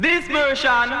This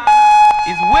version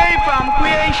is way from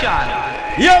creation.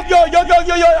 Yo,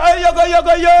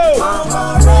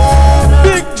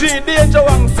 Big G, Danger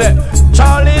Wang set.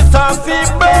 Charlie Taxi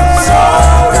Bird.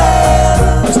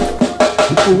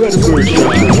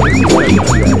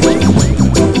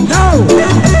 No.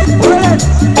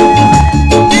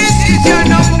 This is your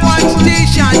number one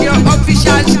station, your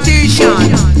official station.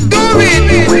 Do it.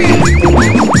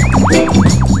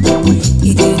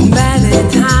 It's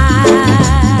Valentine.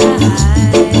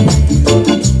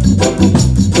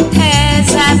 As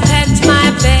I packed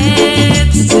my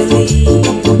bags to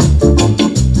leave,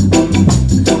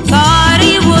 thought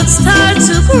he would start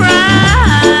to cry.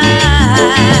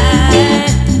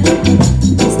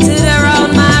 Stood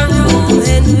around my room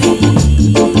and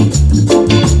weep.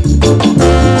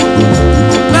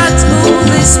 But who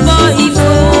this boy, he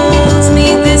fools me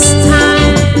this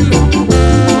time.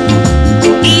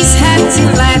 He's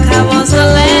acting like I was the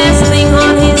last thing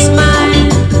on his mind.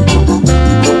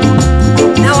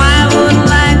 Now I would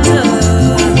like to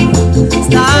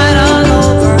start all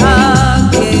over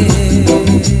again.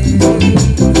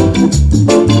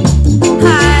 I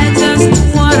just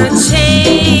wanna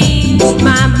change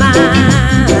my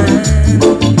mind.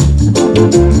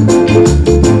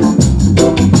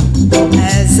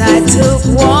 As I took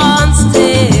one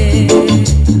step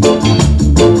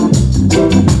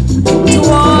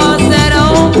towards that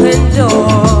open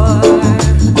door,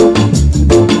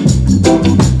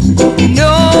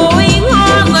 knowing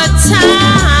all the time,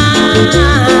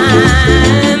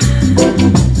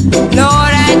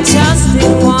 Lord, I just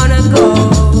didn't wanna go.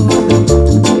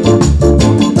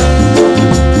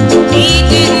 He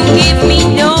didn't give me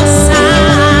no sign,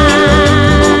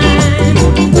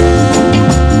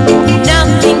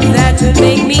 nothing that would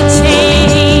make me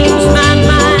change my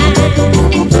mind.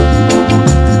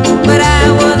 But I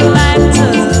would like to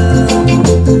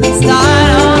start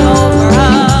all over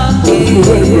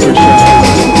again.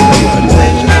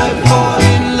 When I fall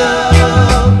in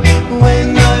love, when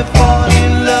I fall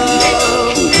in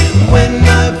love, when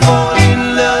I fall in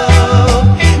love,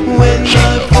 when I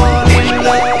fall in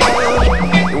love,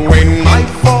 when I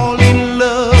fall in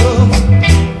love,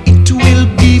 it will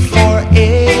be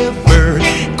forever,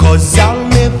 'cause I'll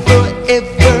never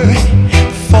ever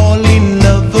fall in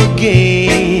love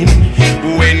again.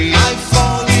 When I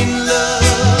fall in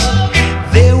love,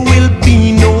 there will be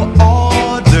no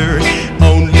other,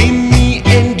 only me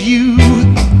and you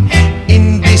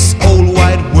in this whole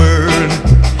wide world.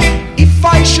 If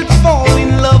I should fall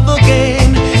in love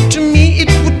again, to me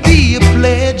it would be a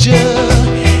pleasure.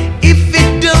 If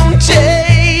it don't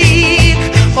take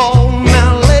all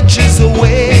knowledges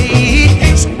away,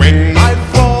 so when I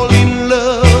fall in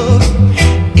love,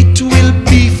 it will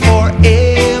be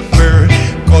forever,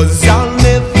 'cause I'll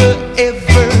never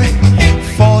ever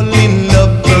fall in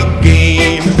love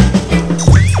again.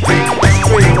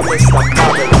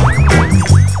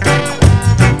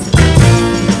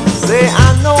 Say, I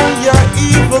know your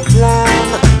evil plan,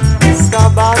 Mr.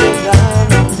 Babylon.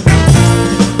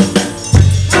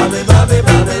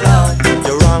 Babylon,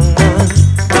 you're wrong man.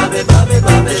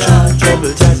 Babylon,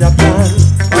 trouble Japan.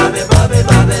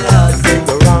 Babylon,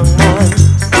 you're wrong man.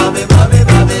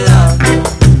 Babylon,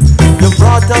 you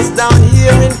brought us down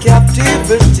here in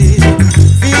captivity.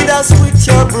 Feed us with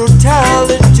your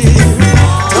brutality.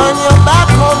 Turn your back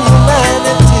on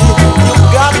humanity. You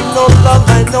got no love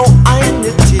and no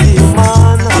unity,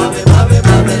 man.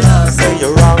 Say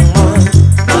you're wrong, man.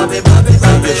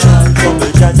 Say you shouldn't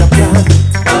trouble Japan.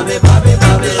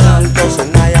 Babylon,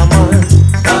 doesn't I, man.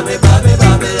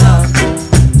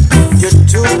 You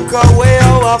took away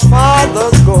our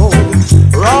father's gold,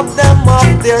 robbed them of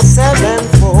their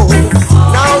sevenfold.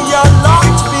 Now you're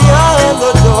locked behind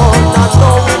the door, not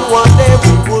knowing one day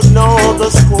we would know the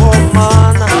score,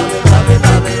 man.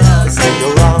 Say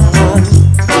you're wrong, man.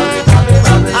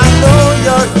 I know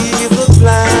your evil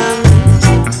plan.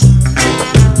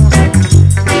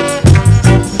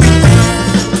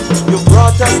 You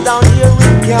brought us down here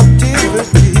in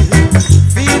captivity.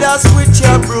 Feed us with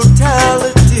your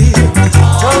brutality.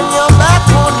 Turn your back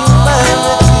on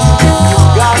humanity. You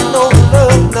got no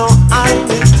love, no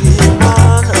identity,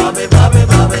 man.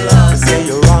 Say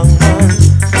you're wrong, man.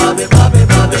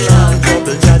 Babylon,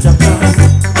 trouble Japan.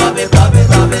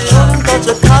 Shouldn't touch a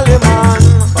Cali, man.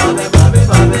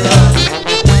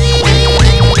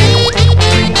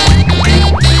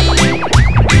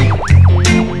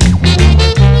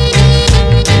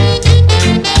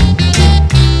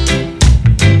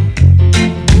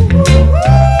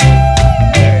 Woo!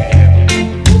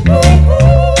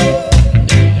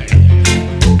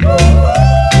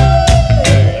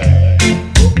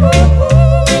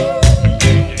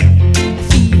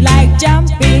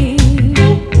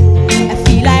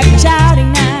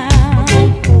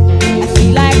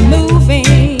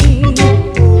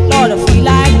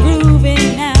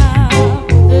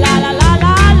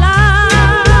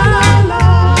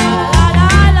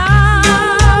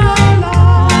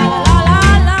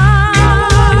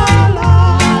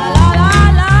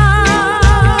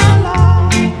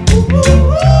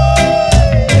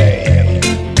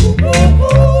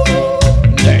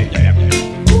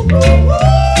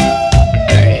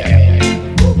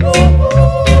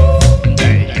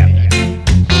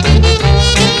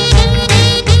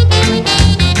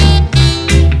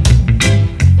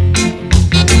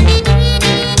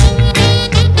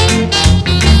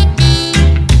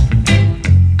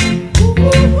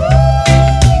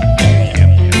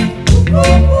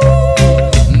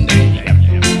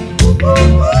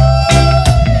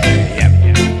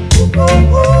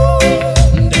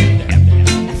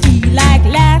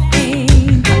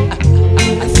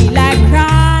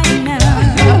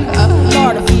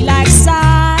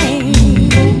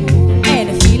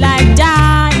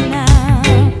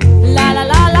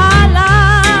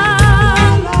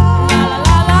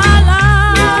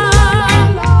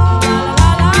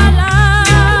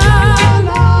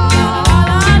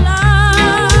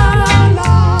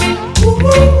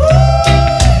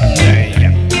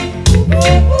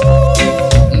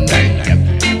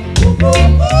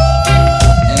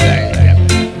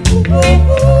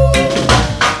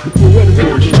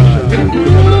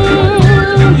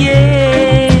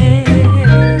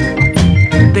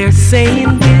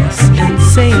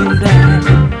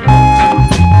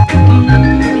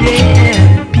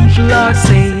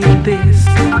 saying this,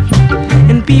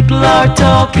 and people are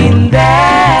talking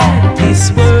that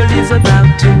this world is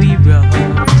about to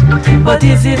erupt. But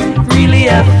is it really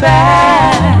a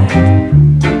fact?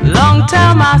 Long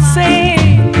time I say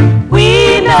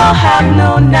we no have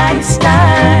no nice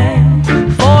time.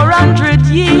 400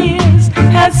 years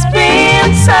has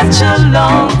been such a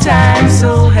long time.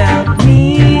 So help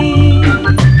me,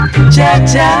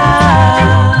 Jaja,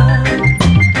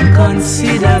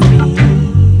 consider me.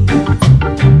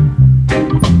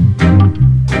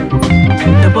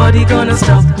 Nobody gonna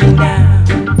stop me now.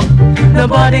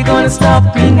 Nobody gonna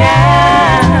stop me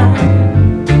now.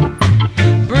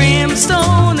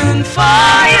 Brimstone and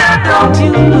fire, don't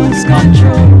you lose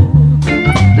control.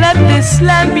 Let this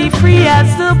land be free as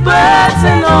the birds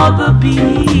and all the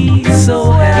bees.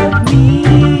 So help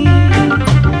me,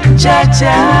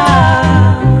 Jaja,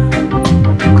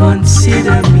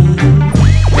 consider me.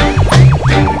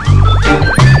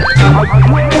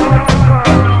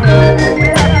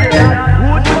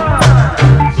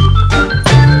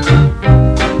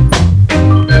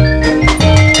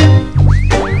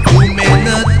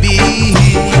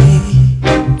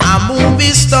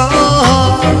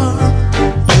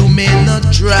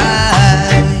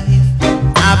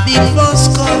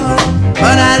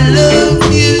 But I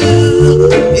love you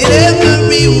in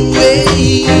every way.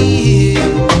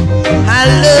 I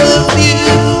love you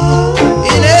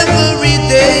in every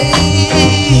day.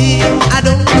 I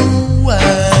don't know why.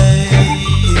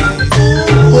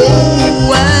 Oh,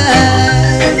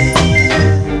 why?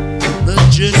 But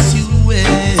just you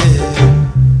will.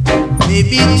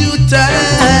 Maybe too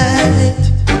tight.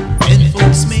 And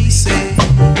folks may say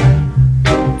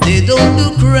they don't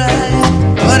look right.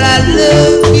 But I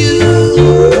love you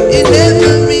in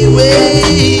every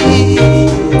way.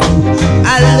 I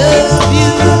love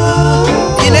you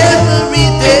in every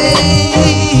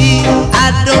day. I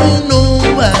don't know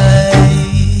why.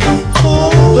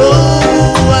 Oh,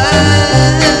 why?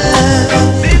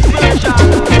 This version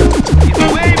is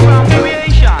way from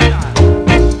creation.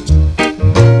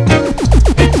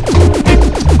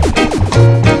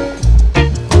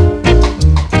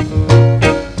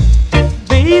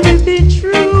 Baby, be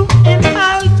true, and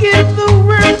I'll give the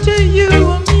word to you.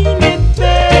 I mean it,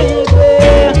 baby.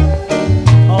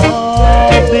 Oh,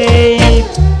 babe,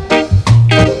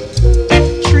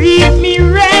 treat me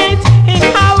right, and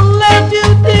I'll love you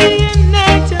day and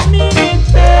night. I mean it,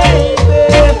 baby.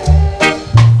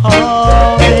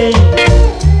 Oh, babe,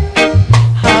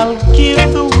 I'll give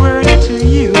the word to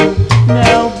you.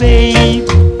 Now, babe,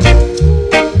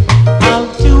 I'll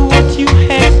do what you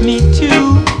ask me to.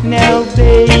 Now,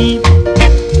 babe,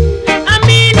 I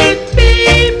mean it,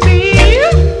 baby.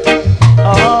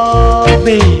 Oh,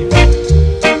 babe,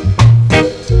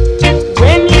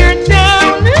 when you're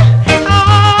down,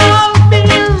 I'll be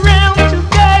around to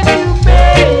guide you,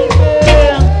 baby.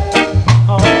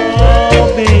 Oh,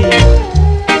 babe,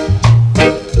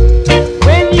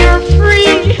 when you're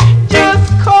free, just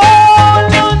call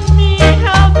on me.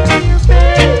 I'll be your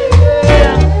baby.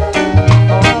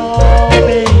 Oh,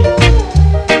 babe,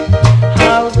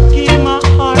 I'll give my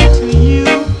heart to you.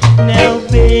 Now,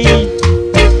 babe,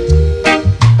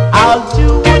 I'll do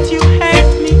what you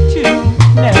ask me to.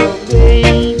 Now,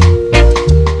 babe,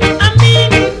 I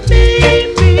mean it,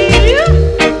 baby.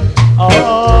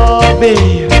 Oh,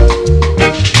 babe.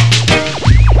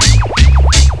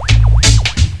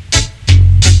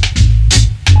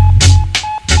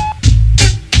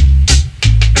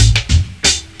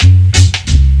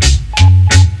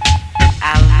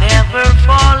 I'll never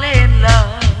fall in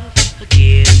love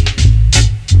again.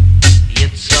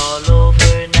 It's all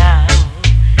over now.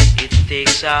 It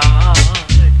takes a heart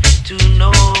to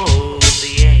know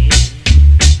the end.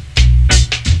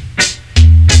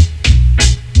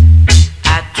 I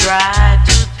try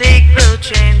to take the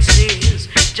chances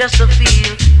just to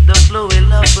feel the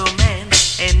flowing of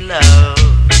romance and love.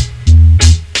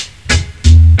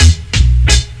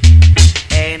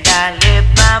 And I let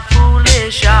my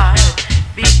foolish heart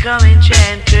become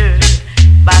enchanted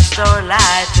by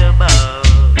starlight above.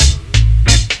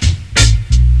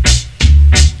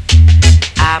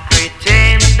 I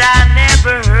pretend I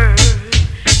never heard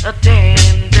a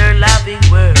tender loving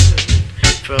word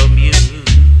from you.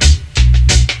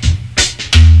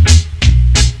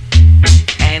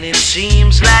 And it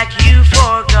seems like you've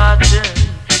forgotten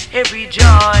every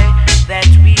joy that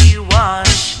we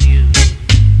once knew.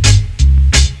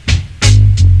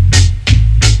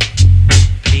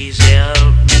 Please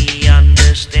help me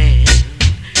understand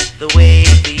the way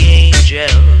the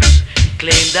angels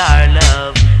claimed our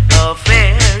love a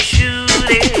fair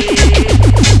shooting.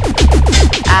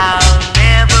 I'll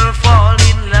never fall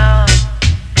in love.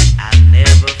 I'll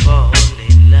never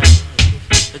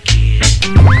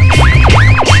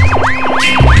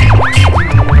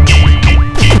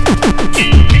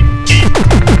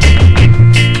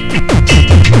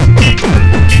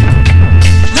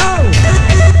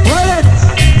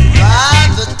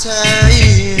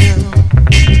time,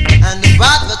 and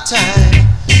about the time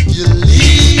you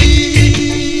leave,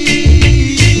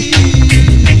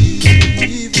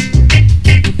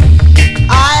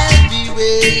 I'll be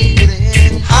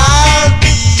waiting. I'll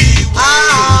be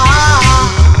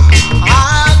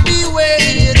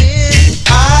waiting.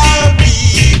 I'll be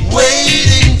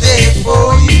waiting there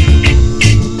for you.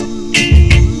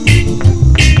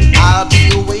 I'll be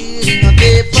waiting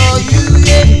there for you,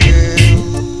 yeah, girl.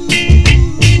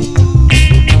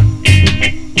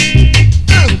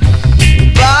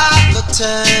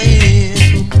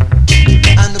 Time,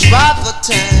 and about the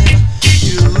time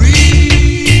you reach,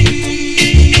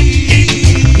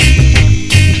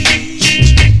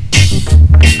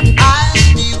 I'll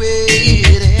be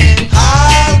waiting.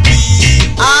 I'll be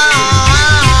waiting.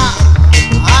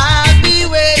 I'll be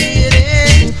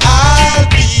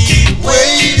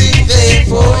waiting there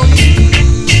for you.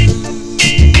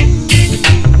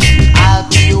 I'll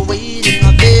be waiting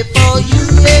there for you,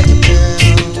 yeah, girl.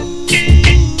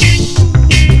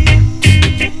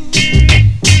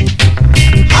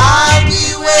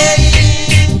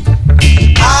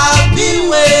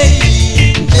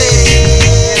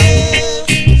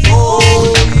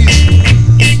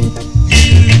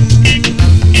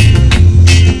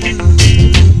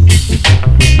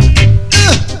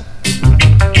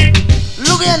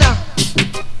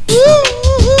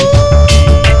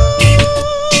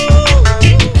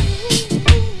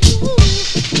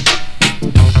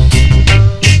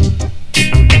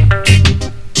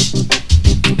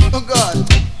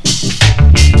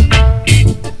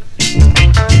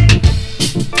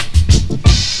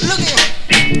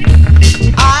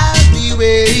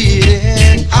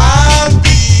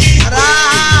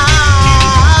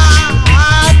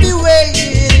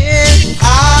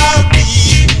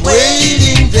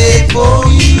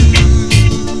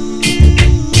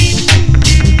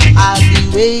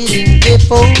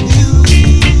 For you,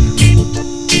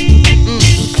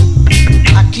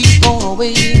 I keep on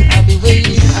waiting. I'll be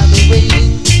waiting. I'll be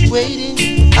waiting,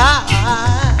 waiting. I'll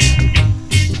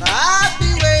be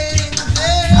waiting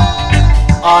there.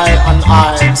 I and I,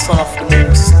 son of the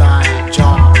Most High,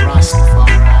 Jah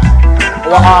Rastafari,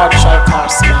 our heart shall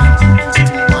correspond to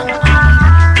one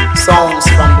another. Sounds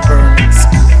from the burning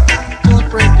spear. Don't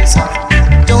break this heart.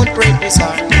 Don't break this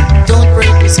heart. Don't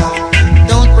break this heart.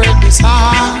 Don't break this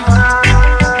heart.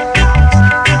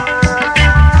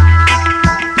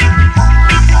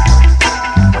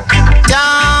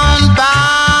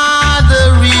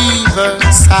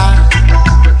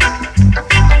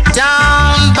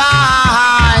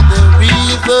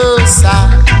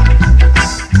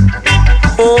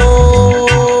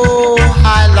 Oh,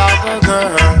 I love a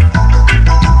girl.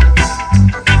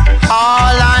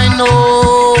 All I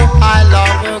know, I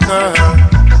love a girl.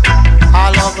 I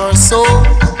love her so.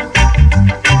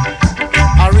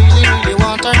 I really, really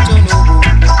want her to know.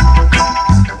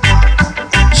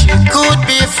 She could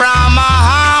be from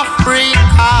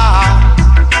Africa.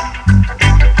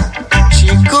 She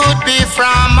could be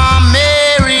from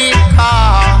America.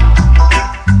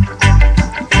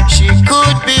 She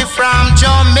could be from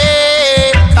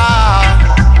Jamaica.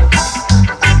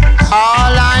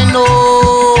 All I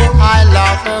know, I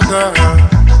love a girl.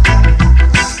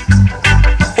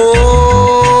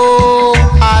 Oh,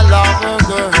 I love a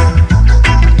girl.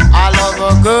 I love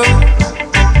a girl.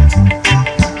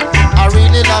 I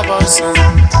really love her so.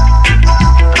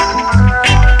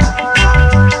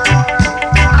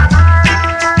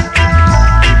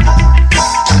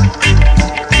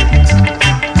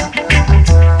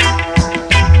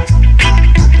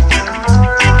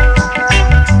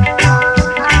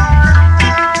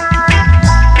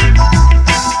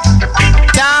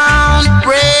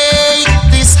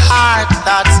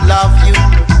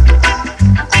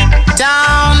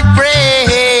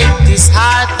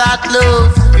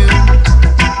 Love you,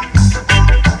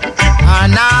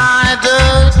 another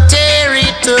tear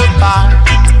it apart.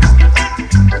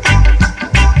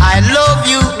 I love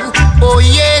you, oh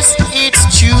yes, it's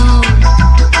true.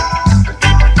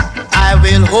 I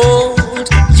will hold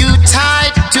you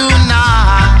tight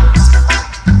tonight.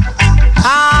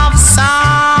 Have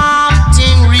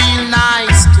something real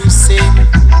nice to say.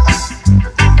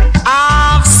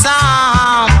 Have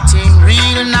something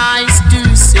real nice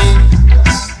to say.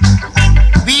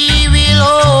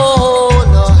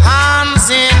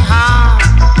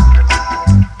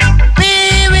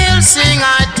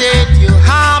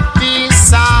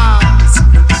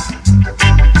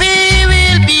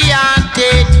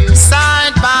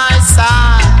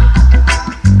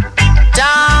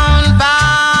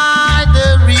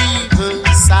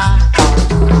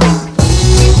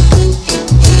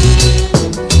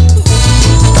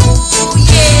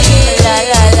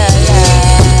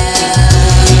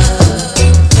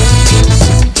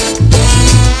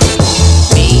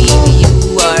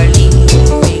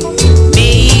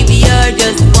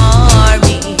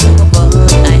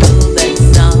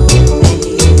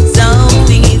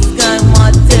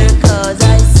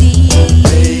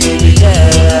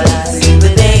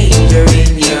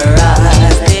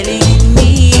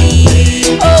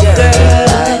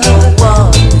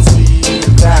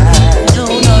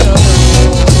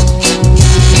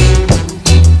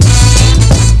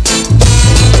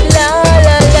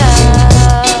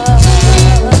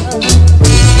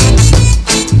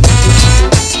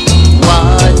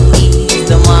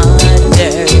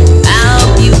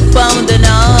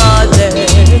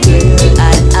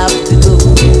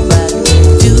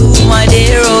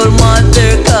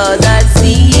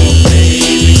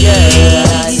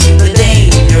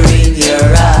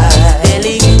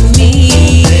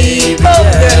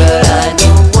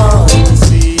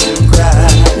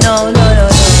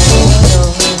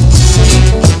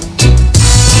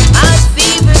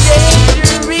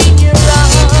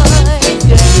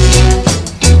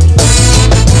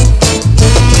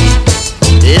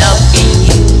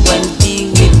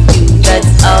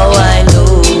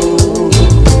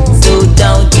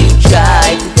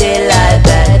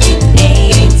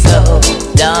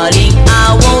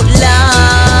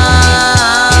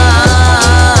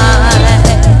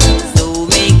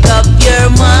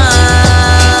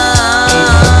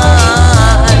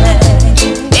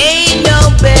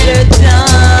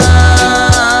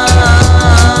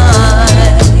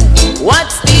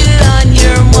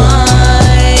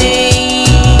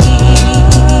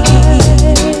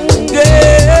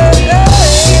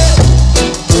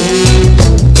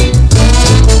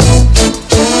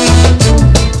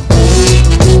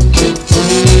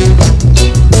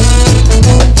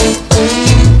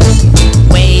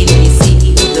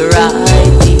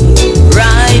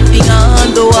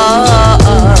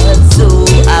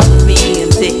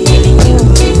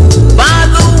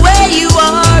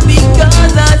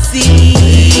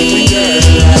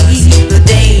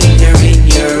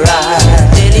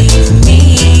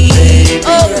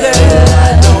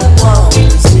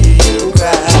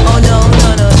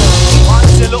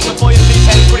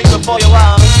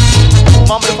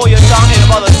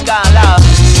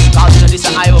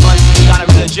 kind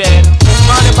of religion.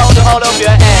 Money about the all of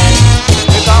your head.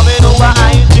 Because we know what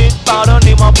I drink, but don't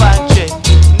need more panche.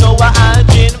 Know what I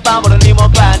drink, but don't need more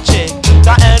panche.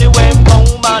 Cause anyway,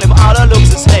 man, him all the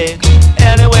looks is slick.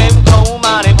 Anyway,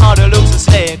 man, him all the looks is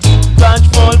slick.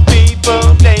 Control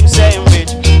people, claim say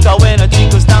rich. Cause when a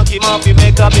tickle stank him up, he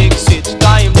make a big switch.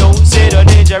 Cause him don't see the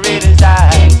danger in his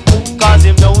eyes. Cause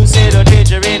him don't see the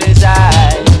danger in his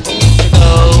eyes.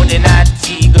 Go the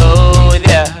natty, go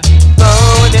there. Go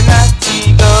the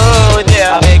natty, go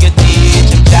there. I beg you teach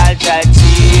him, child,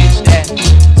 teach them.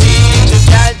 Teach him,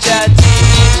 child,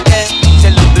 teach them.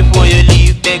 Say look before you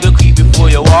leave, beg you creep before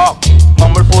you walk.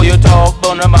 Mumble before you talk,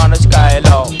 burn them on the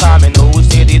skylark. Cause me know who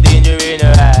say the danger in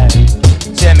your eyes.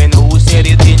 Say me know who say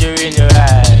the danger in your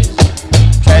eyes.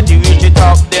 Try to reach your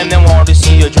top, then they want to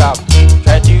see you drop.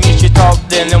 Try to reach your top,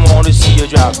 then they want to see you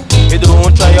drop. You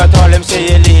don't try at all, them say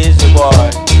you lazy boy.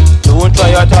 Don't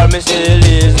try at all, me say you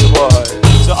lazy boy.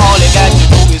 So all you got to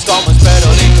do is come and spread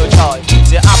a little joy.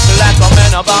 Say act like a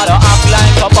man, about to act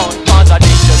like a bun. Cause a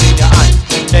danger in your eyes,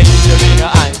 danger in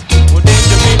your eyes. Well,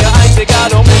 danger in your eyes, they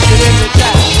gotta make it in the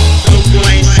chat. No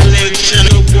boy selection,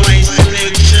 no boy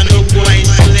selection, no boy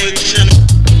selection.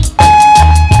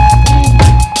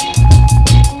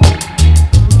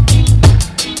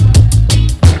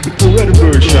 Red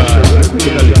version.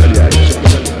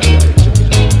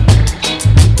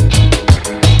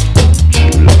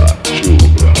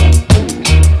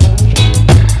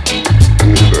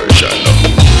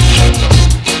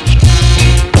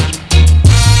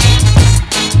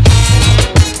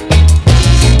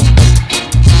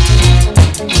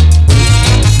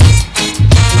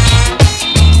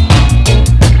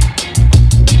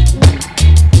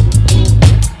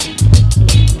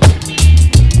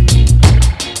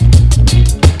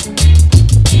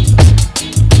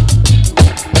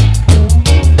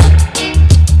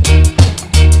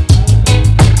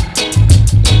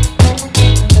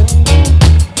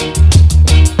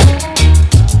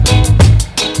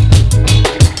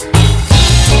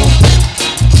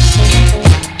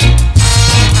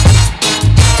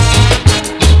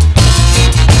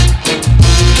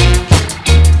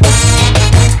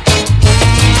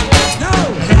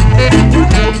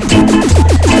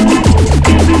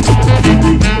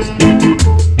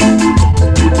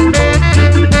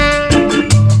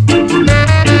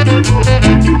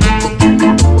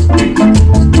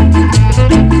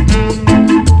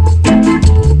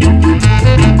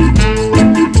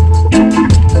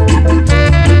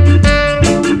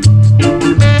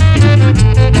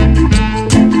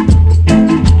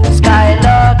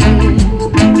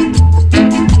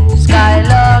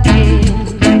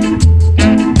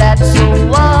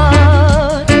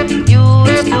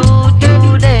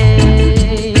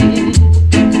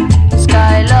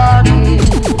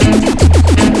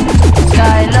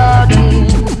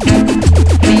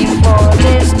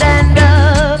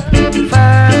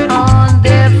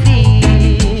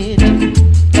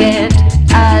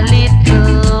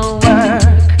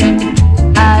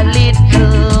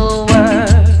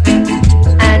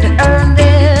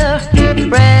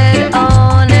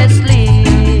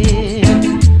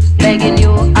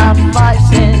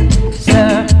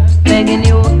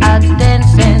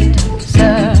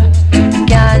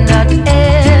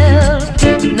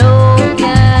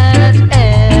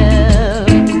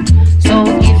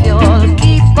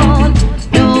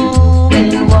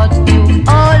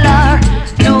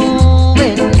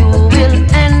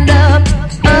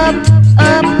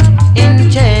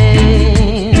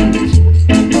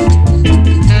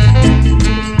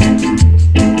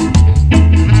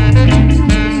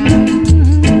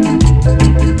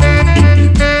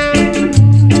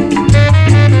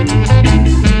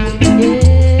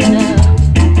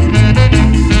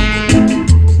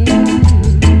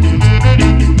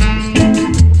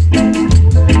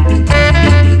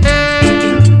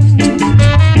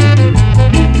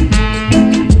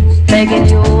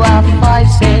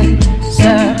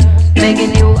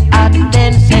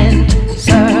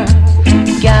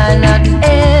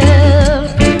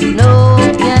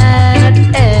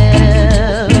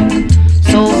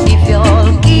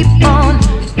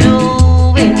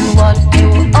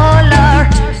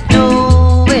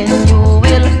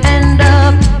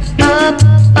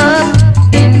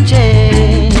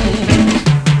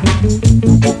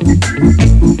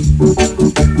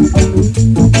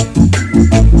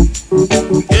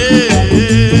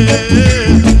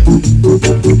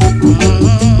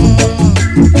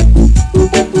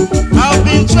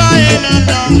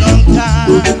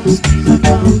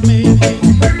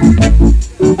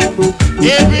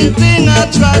 Everything I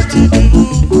try to do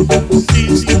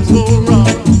seems to go wrong.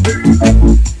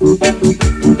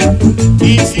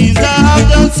 It seems I have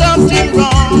done something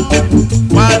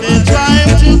around while they're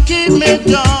trying to keep me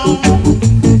down.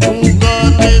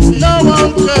 But there's no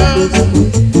one curse.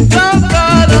 Thank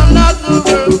God I'm not the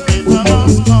worst. Peter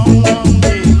must come one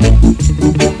day.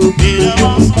 Peter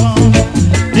must come.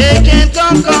 They can't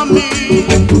conquer me.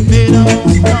 Peter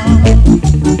must come.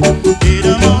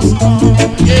 Peter must come.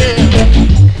 Yeah.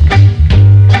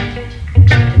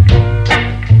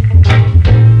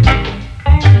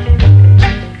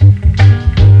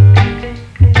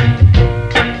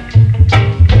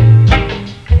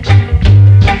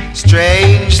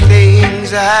 Strange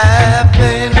things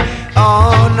happen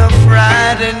on a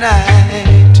Friday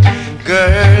night.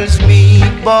 Girls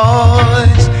meet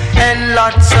boys and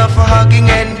lots of hugging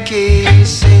and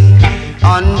kissing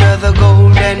under the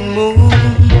golden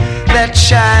moon that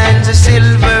shines a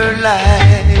silver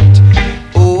light.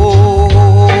 Oh,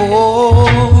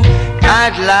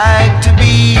 I'd like to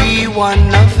be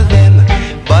one of them,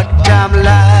 but I'm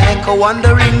like a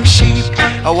wandering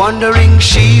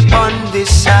sheep on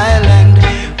this island,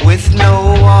 with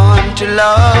no one to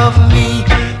love me,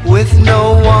 with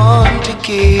no one to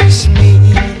kiss me.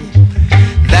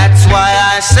 That's why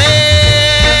I say,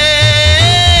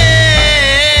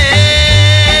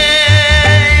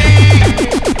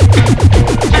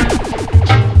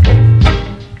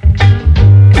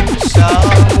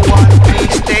 someone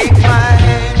please take my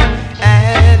hand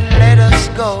and let us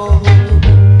go.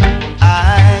 I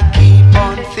keep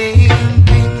on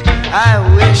thinking, I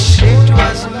wish it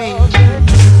was me.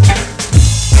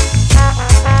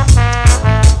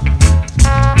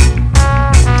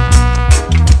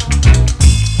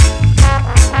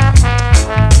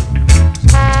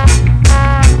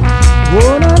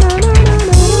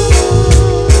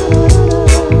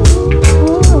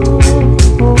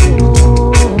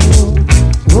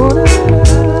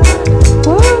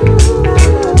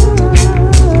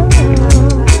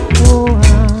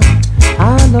 I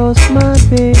lost my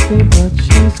baby, but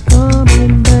she's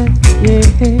coming back. Yeah,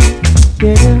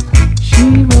 yeah. She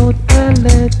wrote a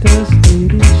letter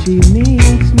stating she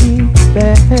needs me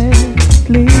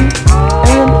badly,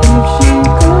 and if she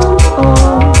comes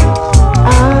home,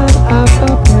 I'll have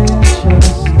a precious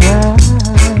time.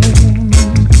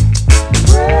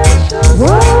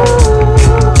 Whoa,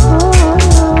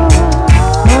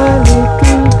 my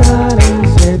little darling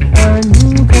said I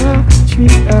knew God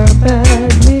treat her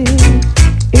badly.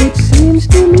 It seems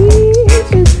to me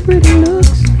his pretty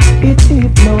looks, it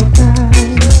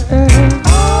hypnotized her.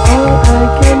 All I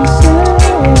can say,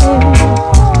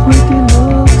 pretty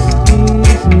looks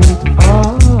isn't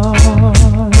all.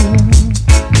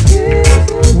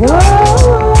 Whoa,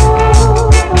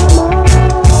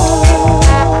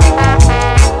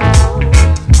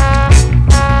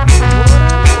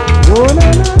 oh, na,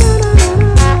 na, na, na,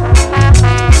 na.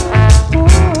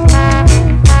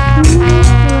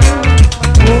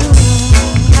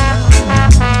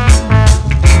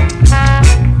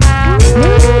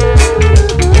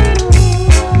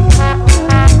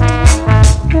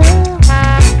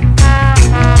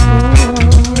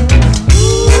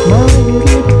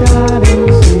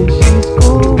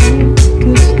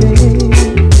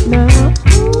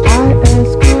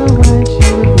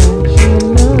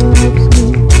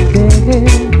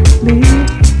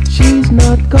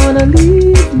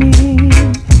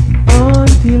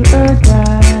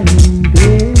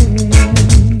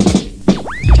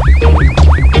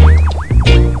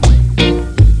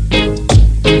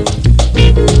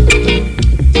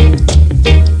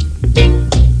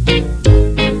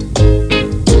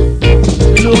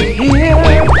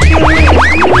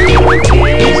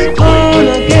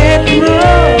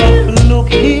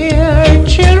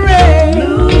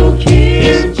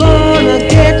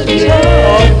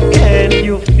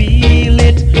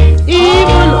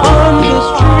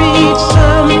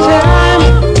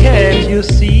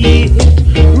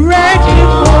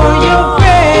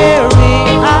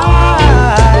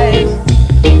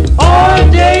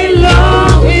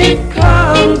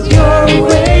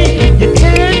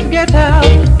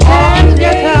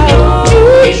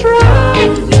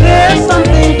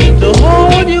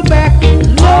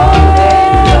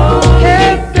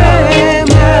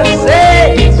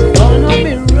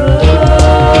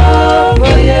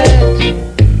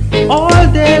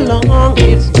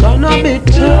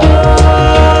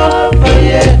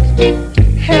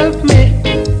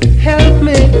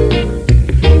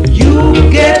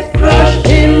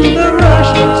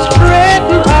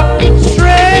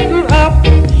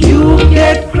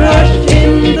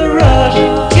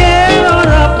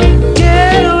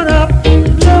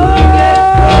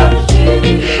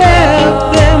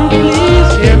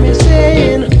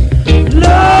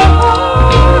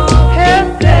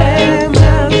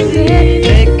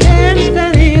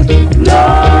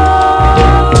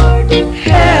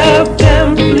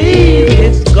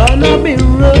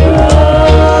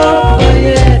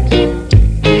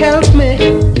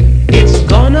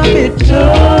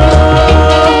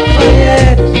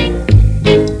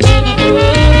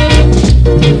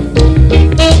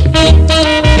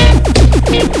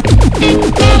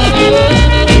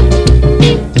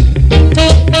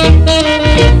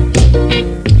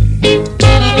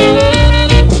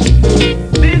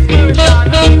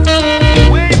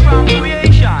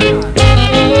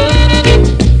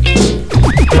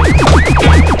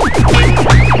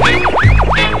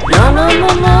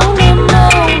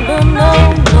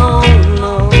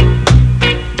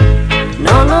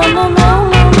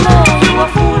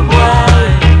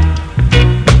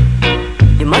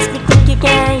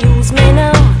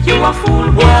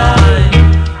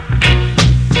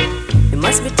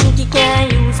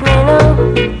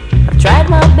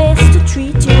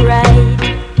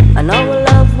 And our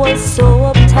love was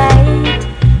so uptight,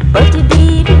 but he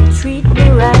didn't treat me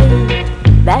right.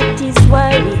 That is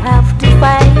why we have to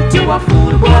fight. You a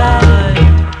fool boy.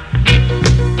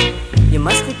 You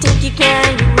must be think you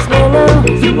can use me now.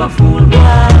 You a fool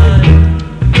boy.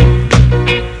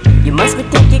 You must be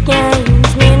think you can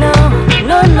use me now.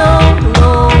 No, no,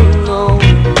 no, no.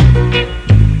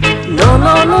 No,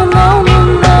 no, no, no, no,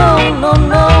 no, no,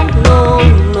 no, no,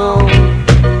 no.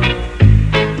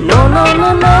 No, no,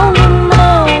 no, no, no, no.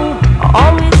 I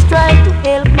always try to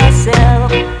help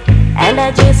myself, and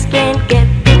I just can't get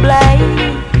the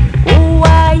blight. Oh,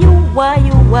 why, oh, why,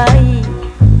 oh, why?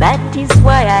 That is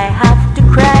why I have to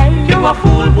cry. You a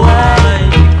fool boy.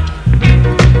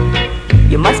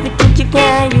 You must be think you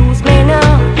can use me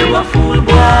now. You a fool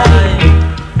boy.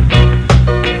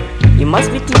 You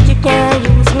must be think you can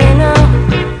use me now.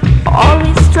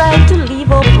 Always try to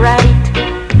live upright,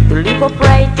 to live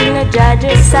upright in a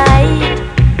judge's sight.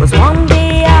 'Cause one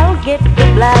day I'll get the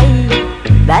blight.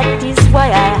 That is why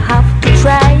I have to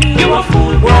try. You a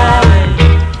fool boy.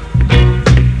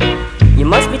 You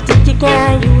must be think you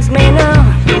can use me now.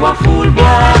 You a fool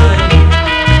boy.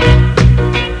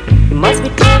 You must be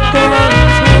think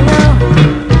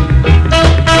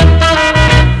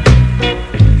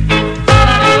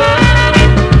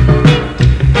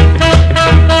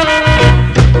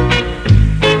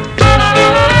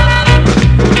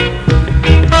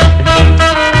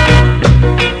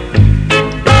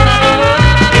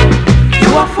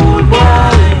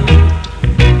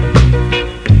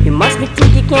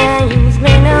you can use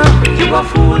me now. You a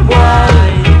fool boy.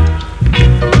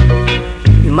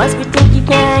 You must be think you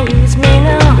can use me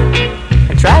now.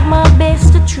 I tried my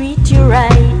best to treat you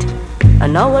right,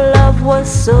 and our love was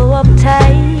so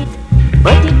uptight,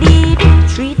 but you didn't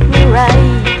treat me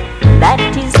right. That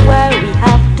is why we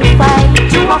have to fight.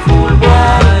 You a fool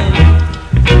boy.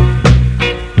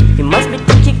 You must be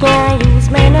think you can use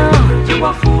me now. You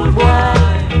a fool boy.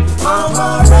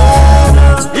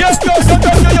 Yes, yo, yo,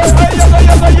 yo, yo, yo, yo,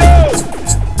 yo, yo, yo.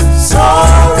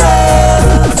 Sorry,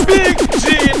 Big G,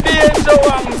 Danger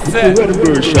One set.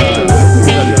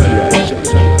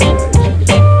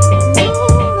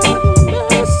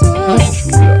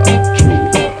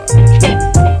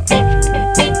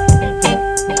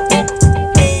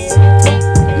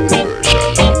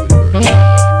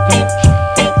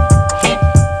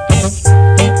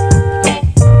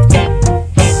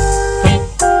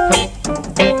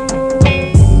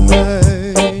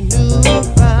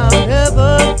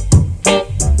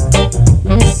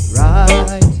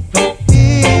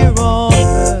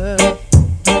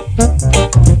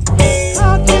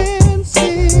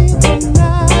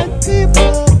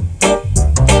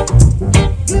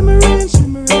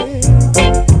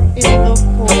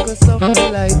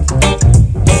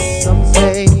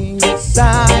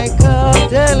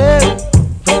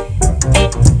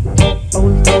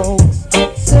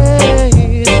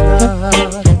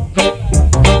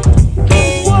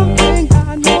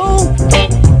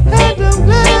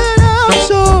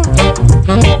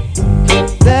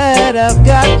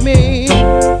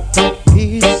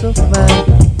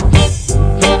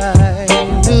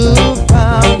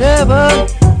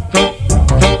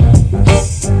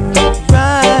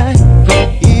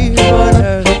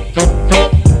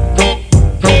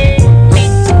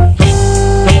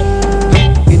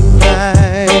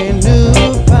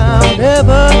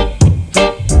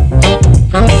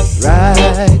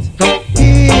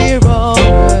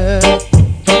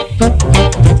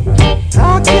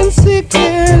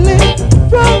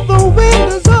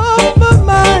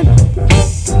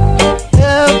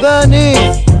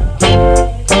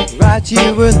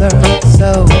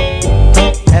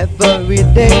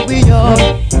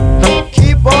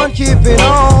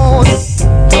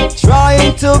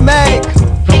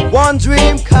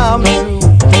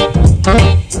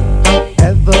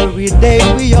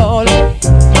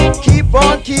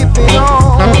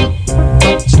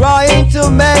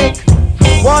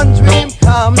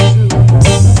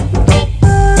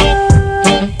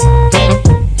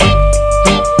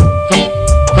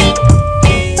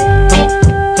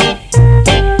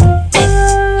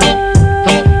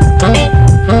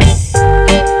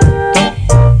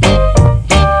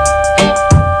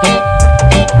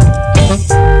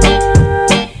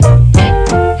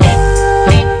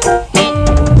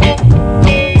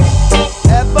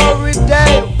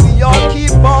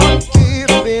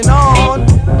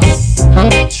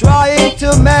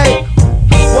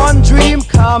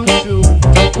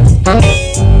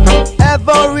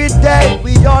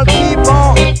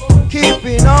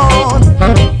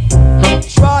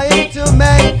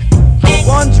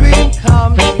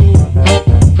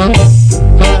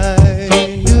 My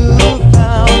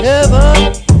newfound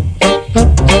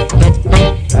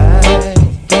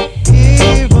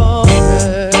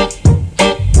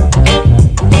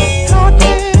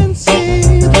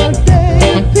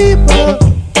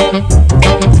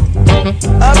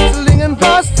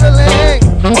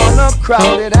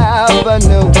crowded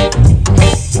avenue.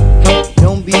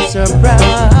 Don't be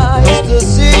surprised to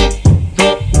see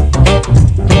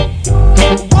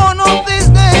one of these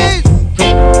days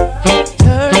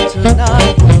turn to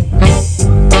night.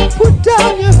 Put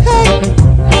down your head.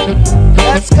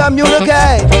 Let's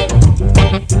communicate.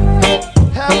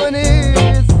 Heaven is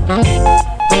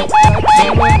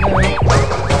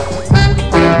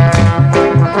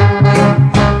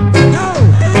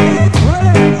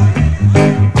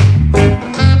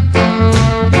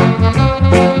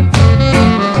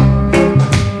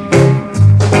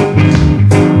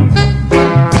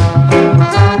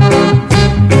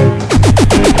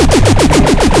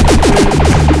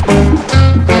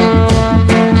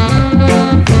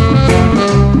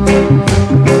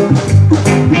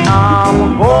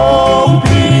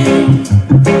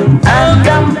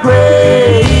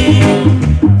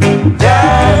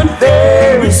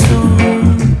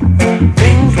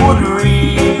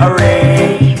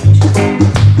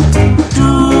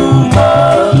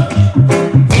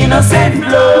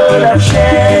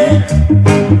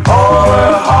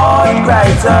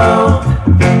out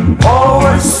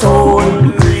our soul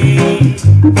grief.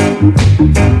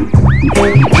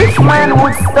 If man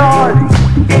would start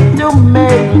to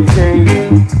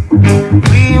meditate,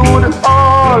 we would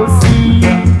all see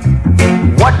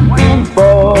what been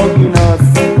bugging us.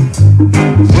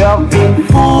 We have been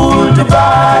fooled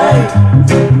by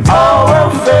our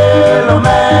fellow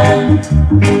man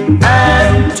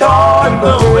and taught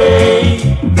the way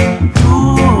to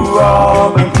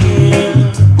rob and kill.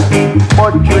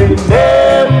 But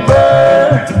remember,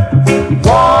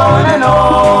 one and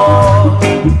all,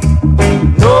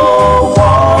 no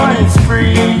one is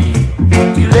free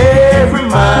till every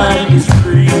mind is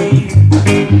free.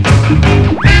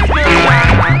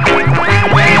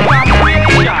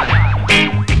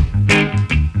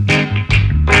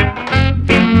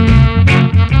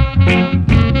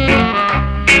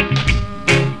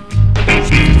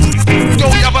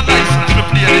 Don't you have a license to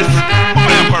play this? Oh,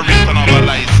 I have a reason of a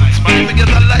license. But if you get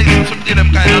a license to play them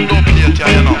kind of dope theater,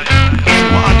 you know, you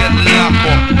want to get locked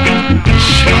up.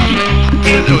 Shut up.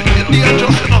 Tell you, you're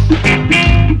dangerous enough.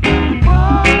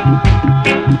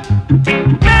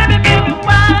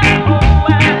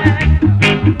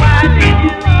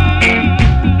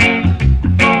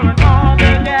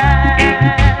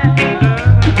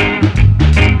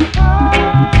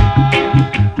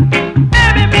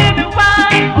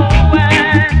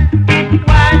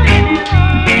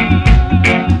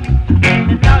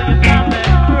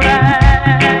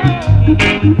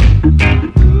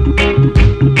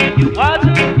 You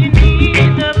wasn't in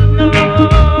need of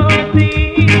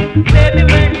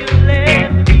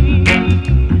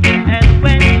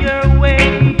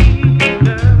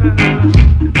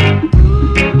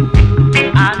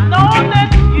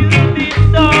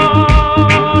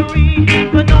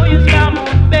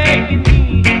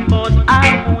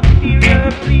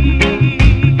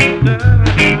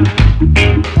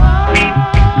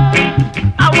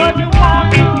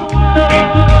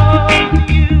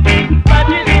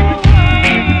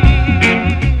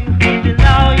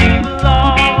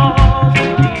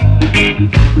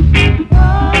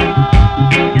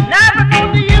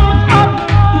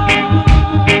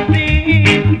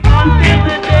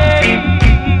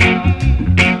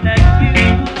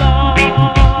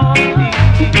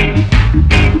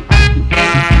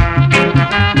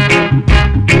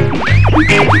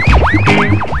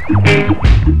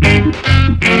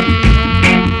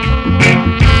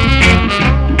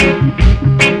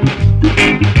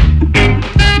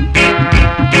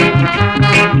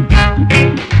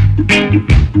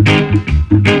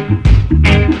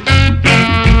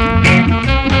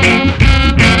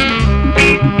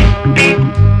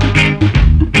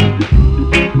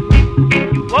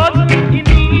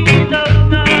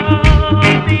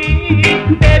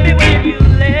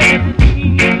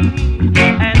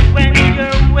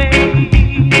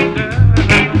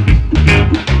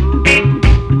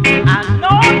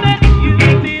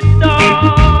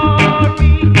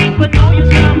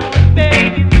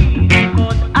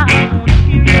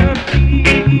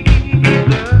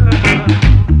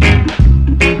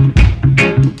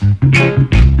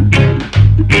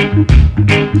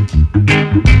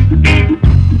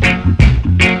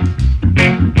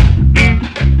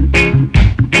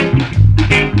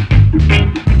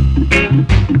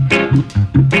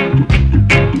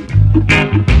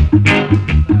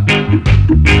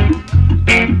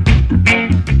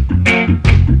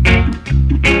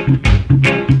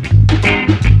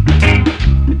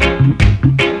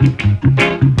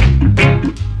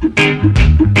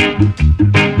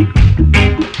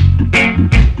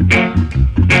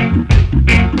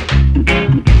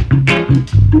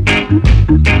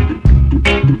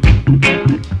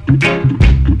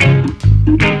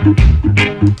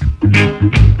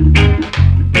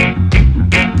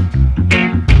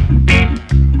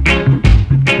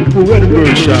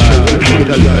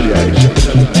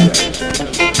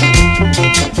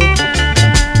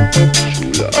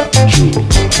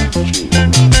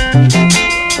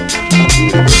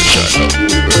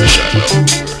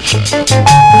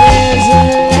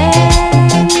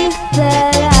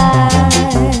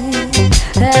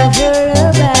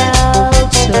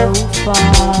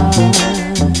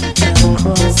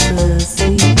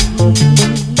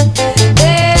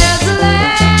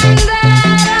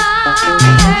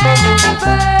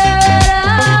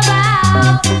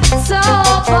So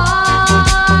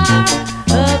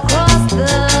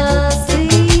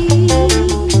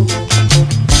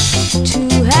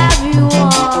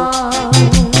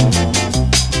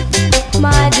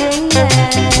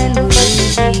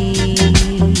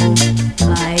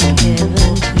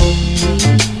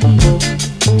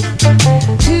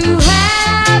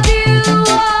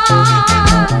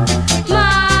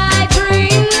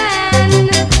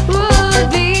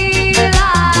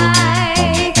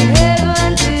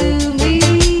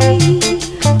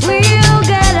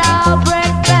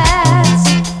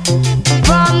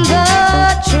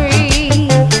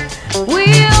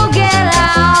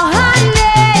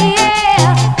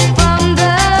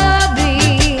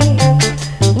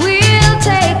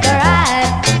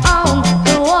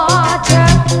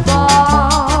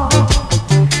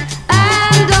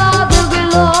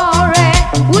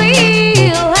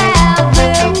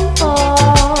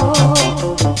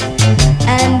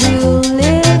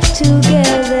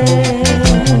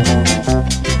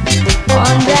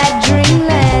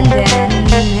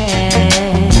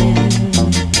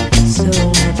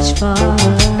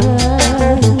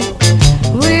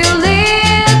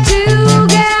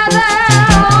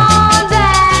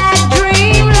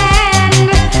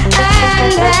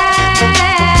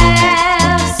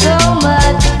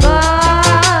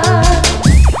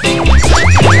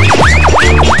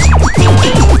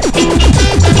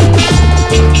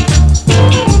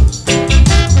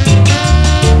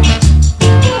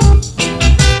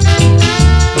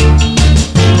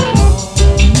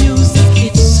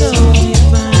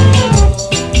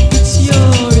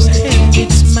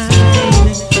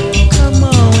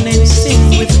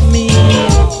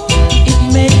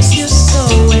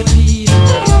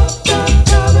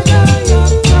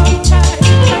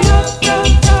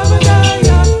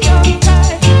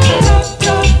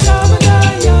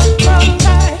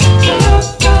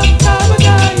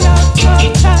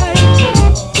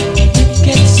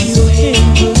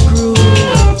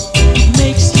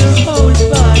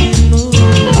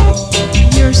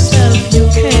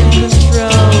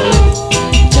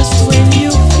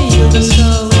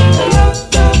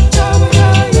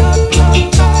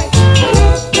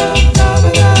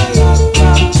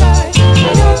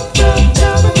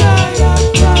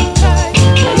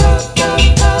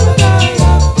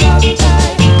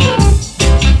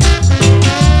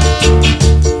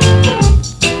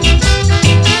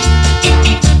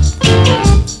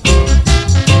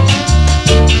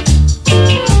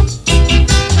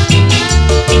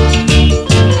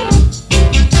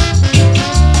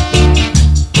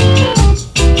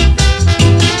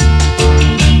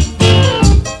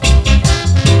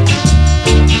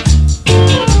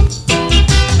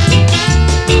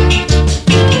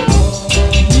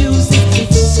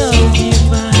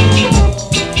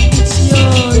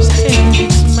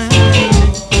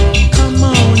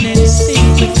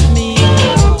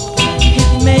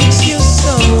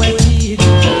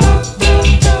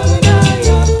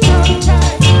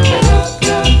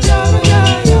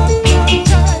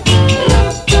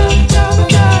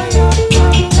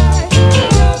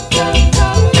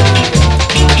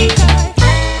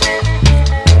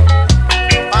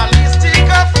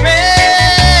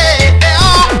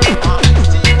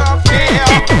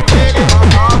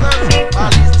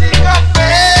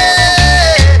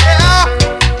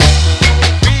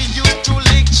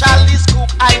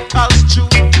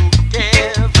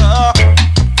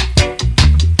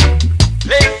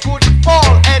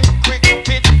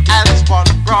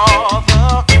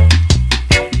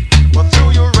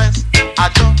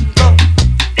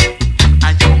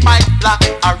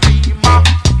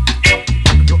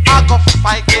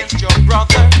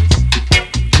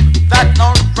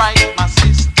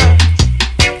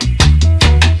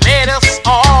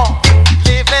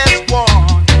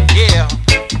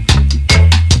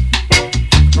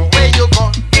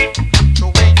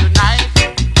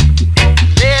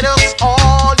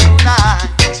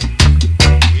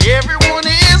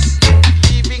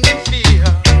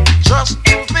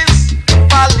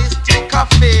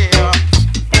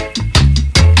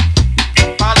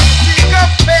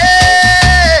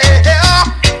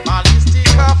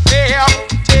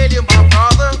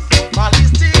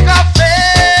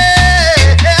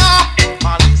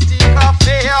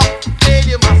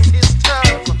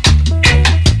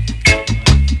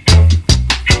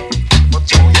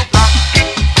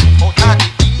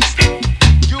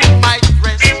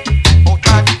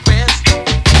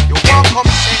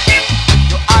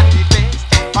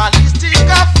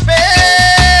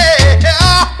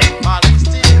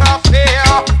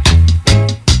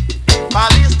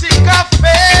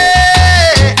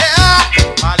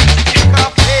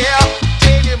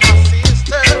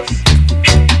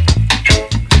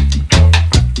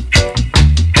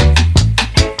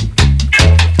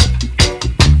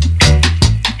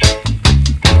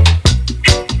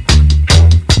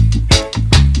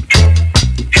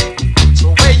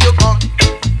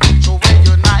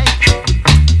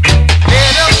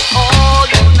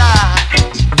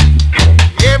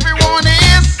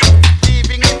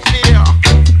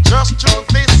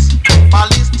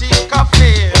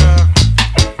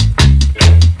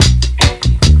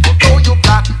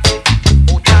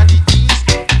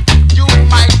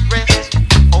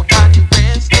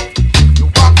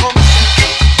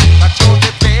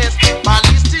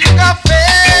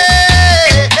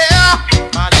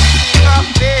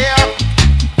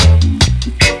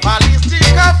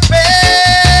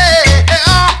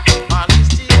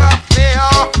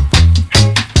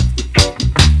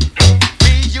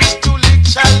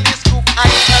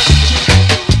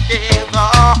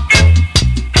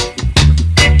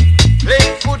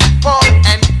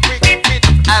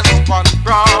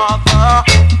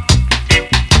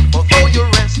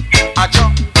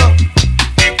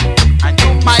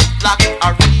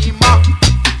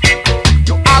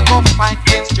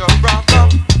against your brother.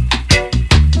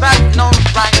 That no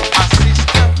right, my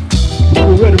sister.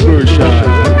 Red version.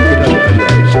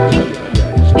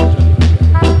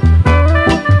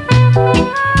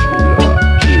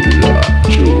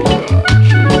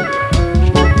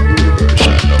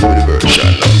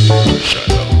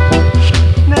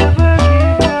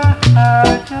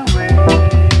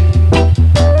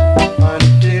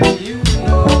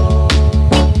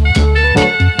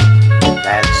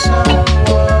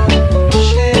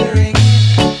 Sharing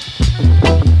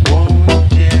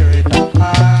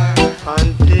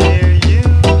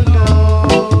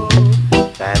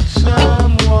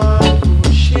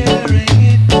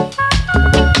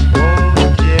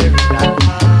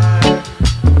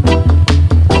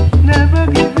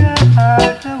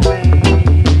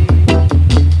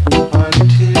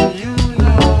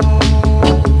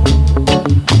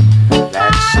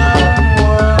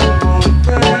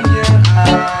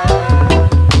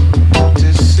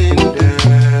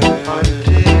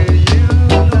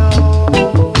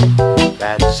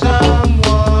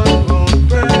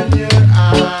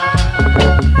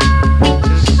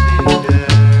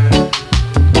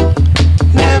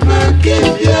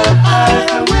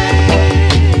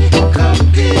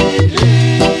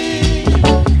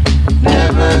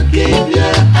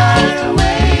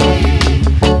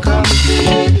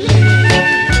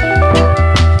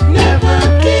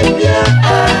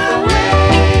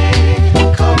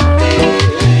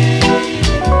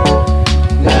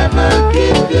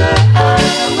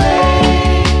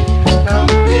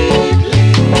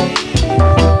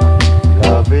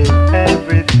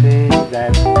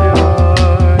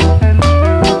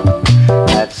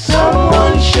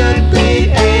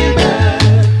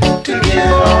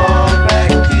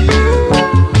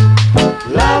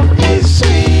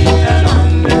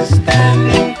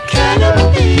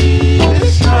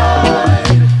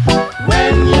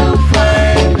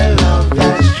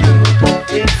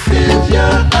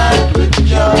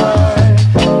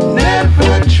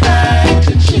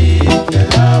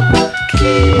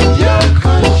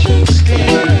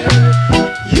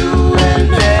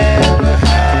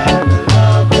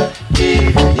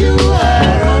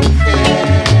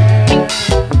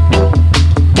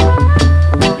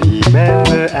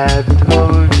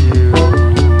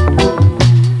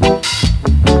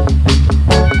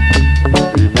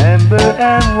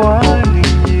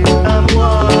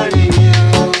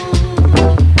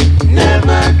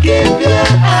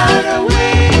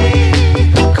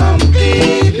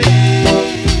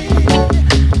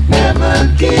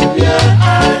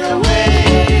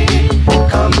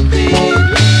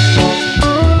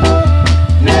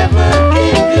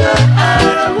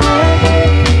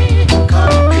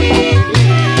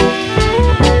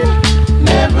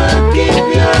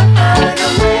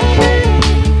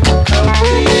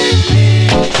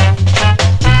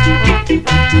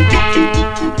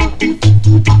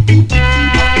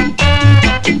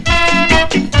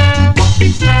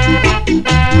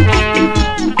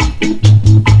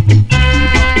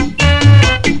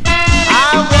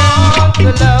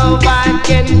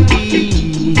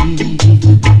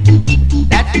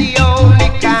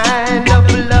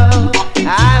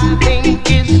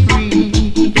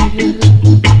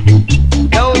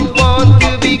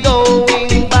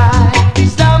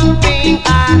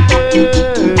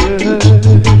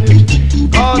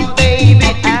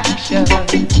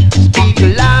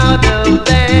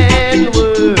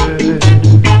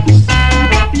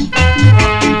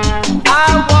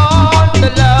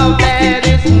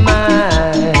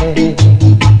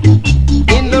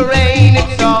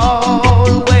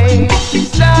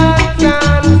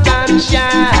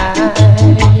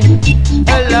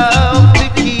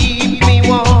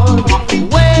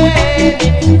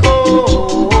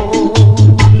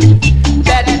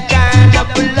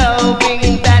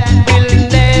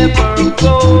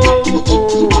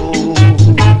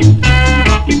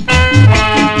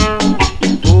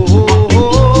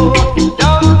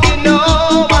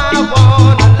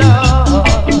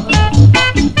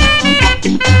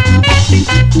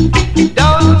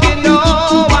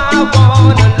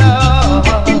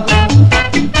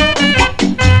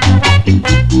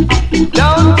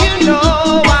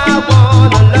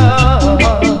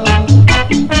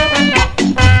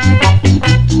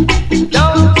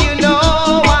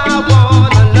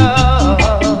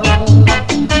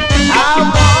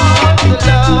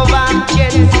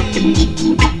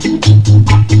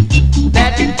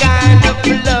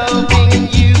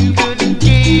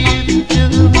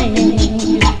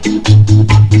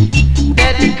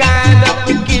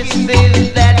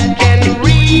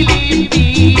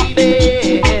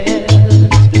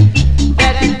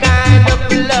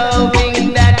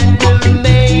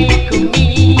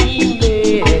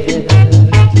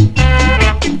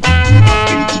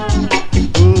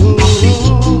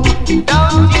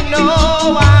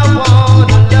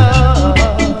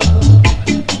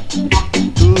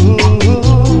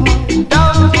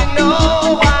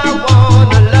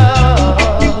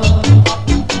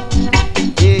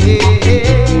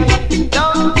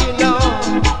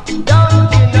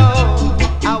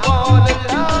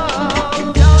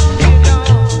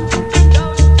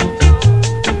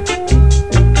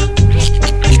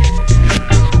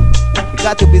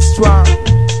strong.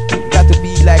 You got to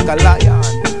be like a lion.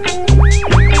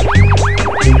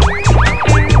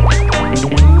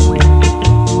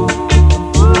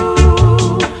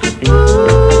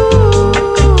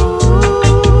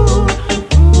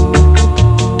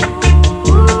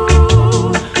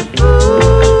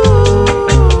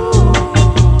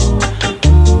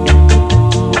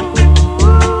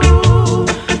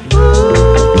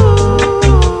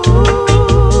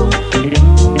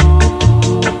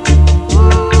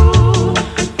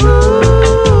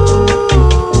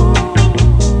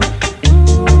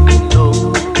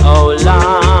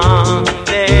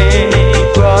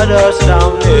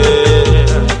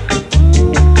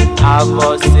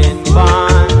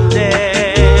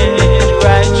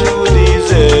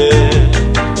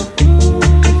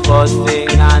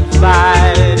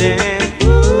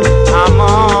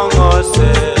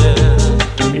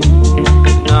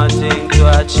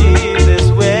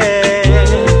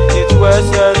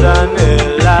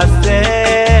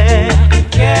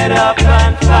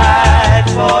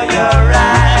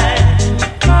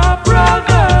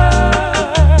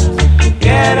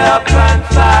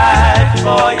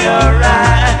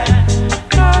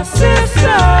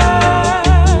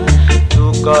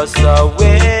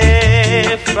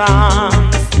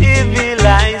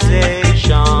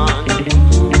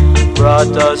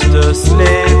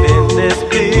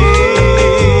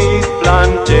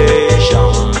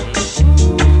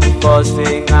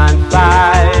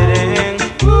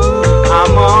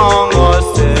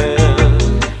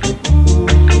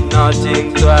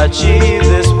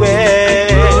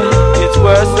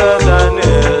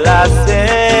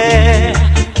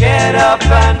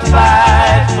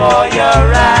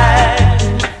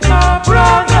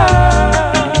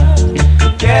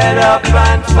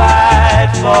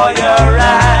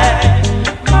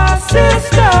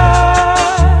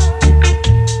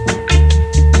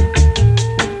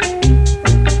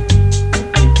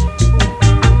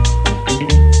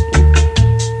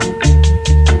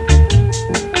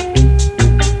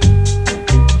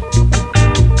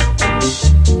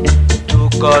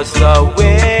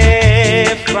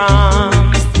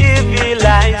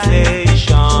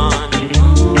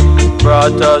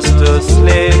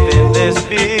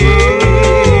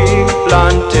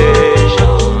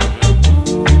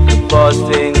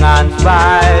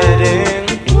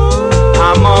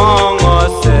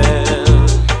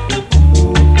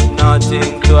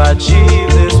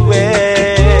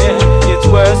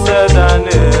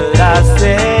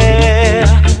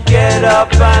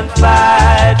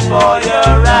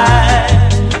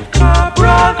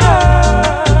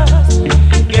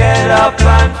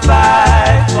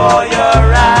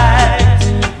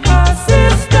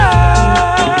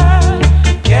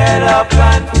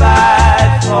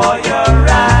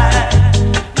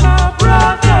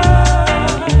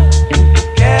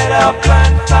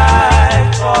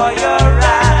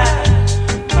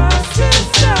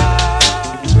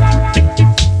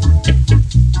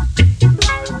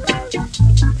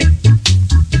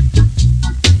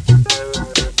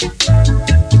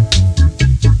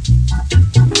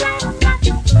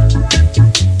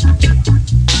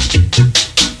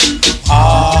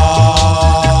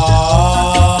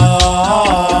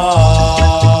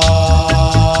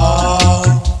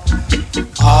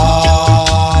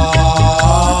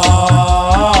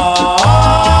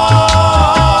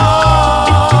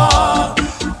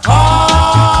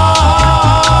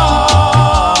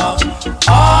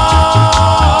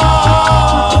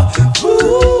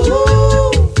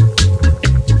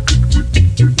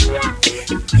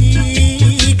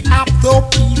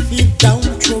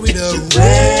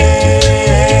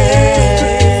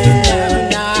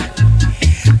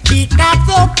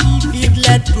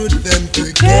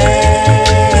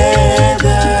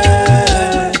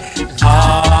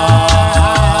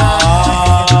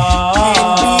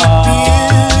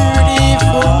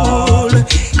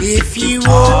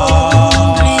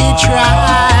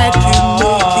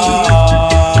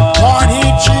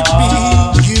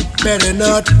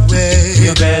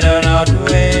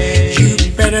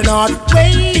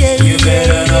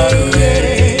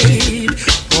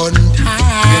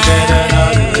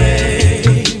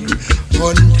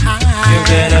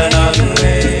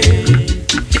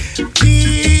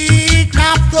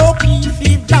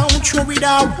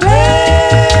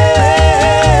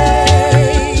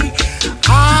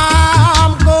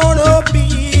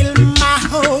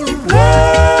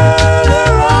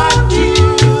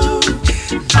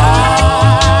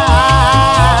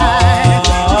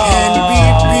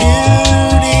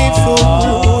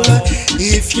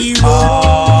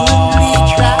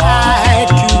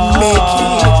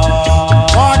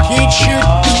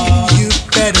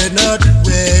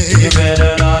 You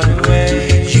better not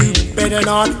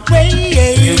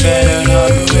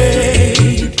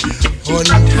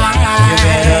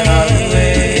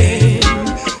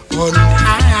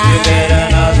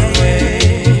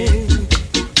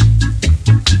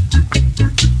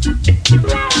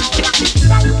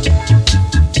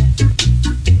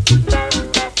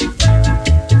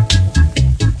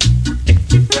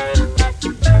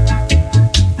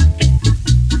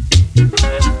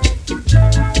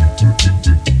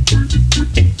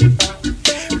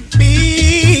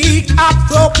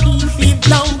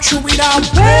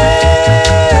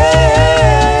away.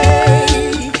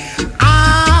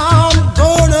 I'm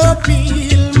gonna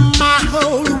build my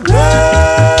whole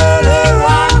world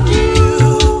around you.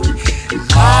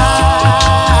 Life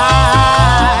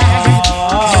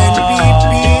can be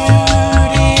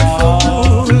beautiful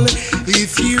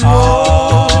if you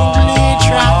only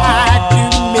try to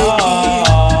make it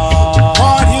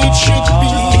what it should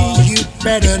be. You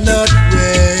better not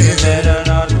wait. You better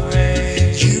not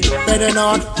wait. You better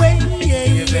not wait.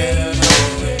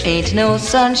 Ain't no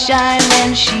sunshine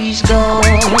when she's gone.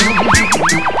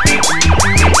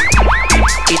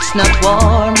 It's not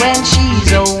warm when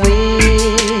she's away.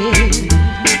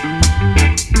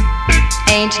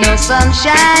 Ain't no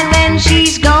sunshine when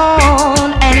she's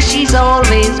gone, and she's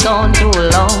always gone too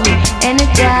long.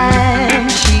 Anytime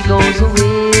she goes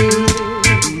away.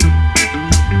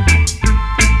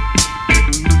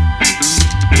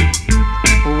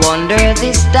 Wonder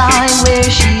this time where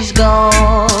she's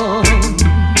gone.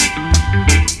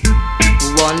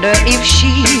 Wonder if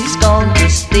she's going to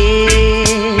stay.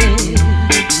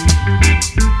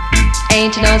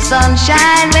 Ain't no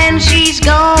sunshine when she's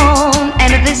gone,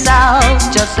 and this house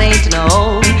just ain't no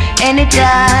home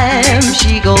anytime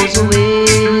she goes away.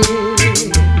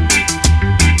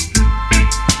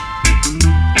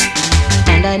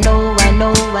 And I know, I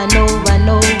know, I know, I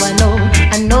know, I know,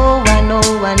 I know, I know,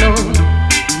 I know.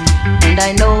 And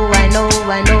I know, I know,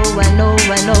 I know, I know,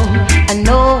 I know, I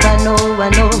know, I know, I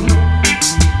know.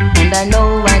 And I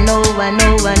know, I know, I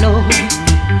know, I know.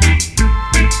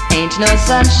 Ain't no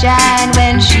sunshine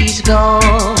when she's gone.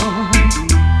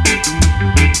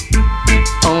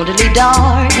 Only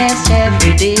darkness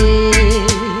every day.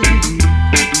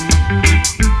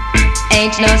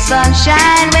 Ain't no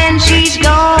sunshine when she's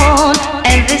gone,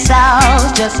 and this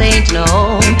house just ain't no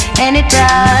home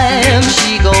anytime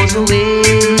she goes away.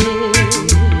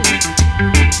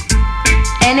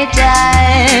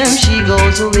 Anytime she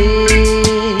goes away.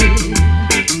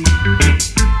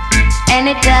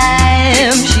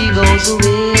 Anytime she goes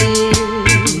away.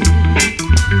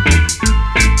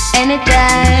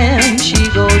 Anytime she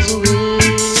goes away.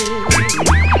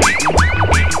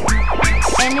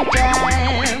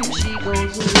 Anytime she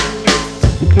goes away.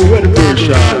 What a bird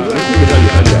shot.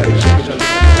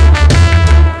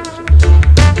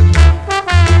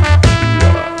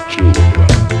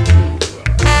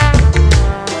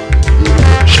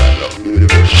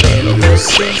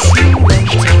 Since you went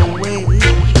away,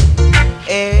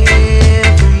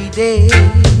 every day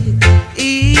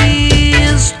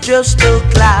is just a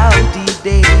cloudy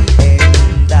day,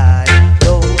 and I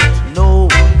don't know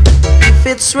if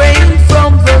it's rain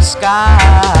from the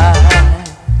sky,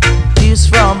 tears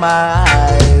from my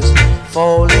eyes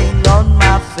falling on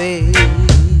my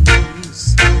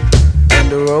face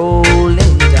and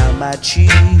rolling down my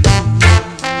cheek.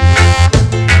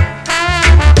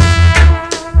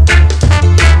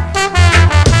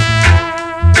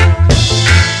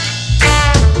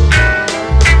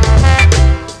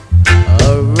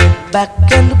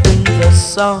 Back and bring the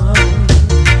sun.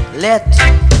 Let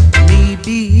me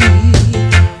be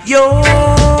your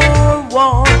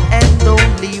one and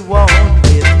only one,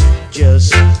 with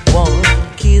just one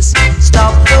kiss.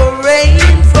 Stop the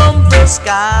rain from the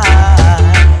sky,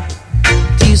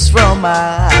 tears from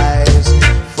my eyes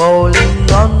falling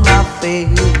on my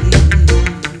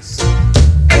face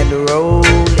and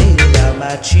rolling down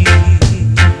my cheek.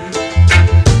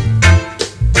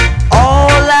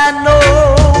 All I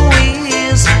know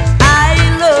is I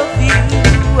love you,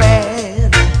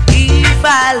 and if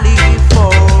I live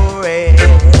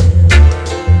forever,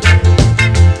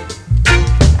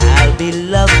 I'll be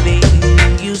loving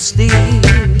you still.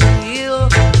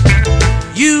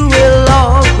 You will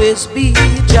always be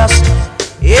just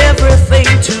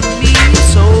everything to me.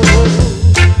 So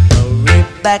hurry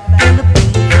back and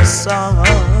bring the sun.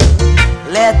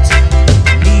 Let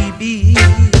me be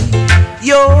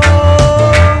your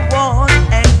one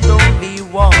and only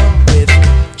one, with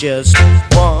just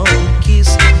one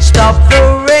kiss. Stop the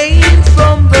rain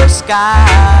from the sky,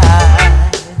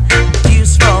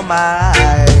 tears from my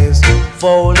eyes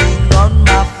falling on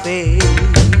my face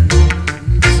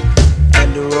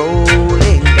and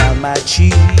rolling down my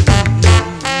cheek.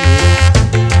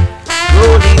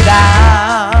 Rolling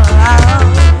down,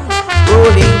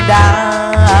 rolling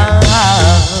down,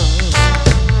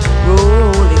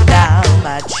 rolling down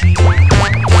my cheek.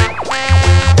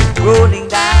 Rolling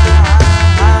down.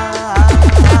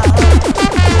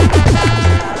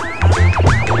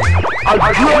 A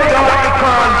great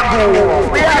icon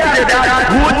school. We have to that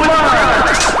good man.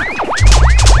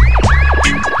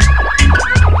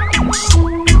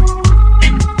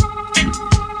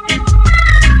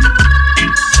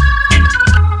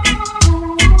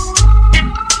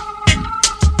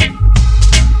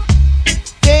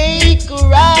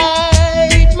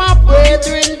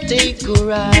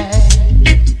 ride.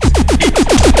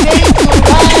 Take a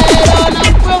ride on a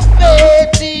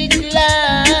prophetic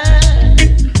line.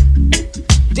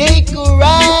 Take a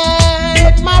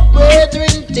ride, my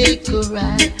brethren, take a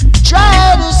ride.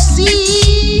 Try to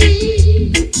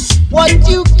see what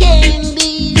you can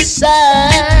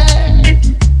decide.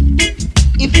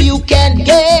 If you can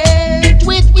get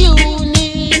with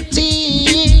unity,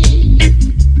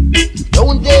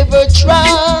 don't ever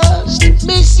trust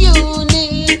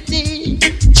misunity.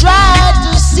 Try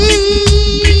to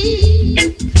see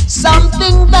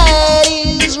something that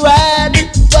is right,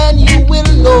 then you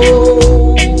will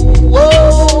know.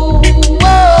 Whoa,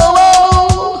 whoa,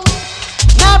 whoa.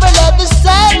 Never let the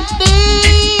sad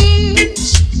things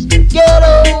get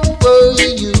over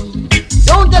you.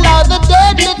 Don't allow the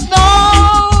deadly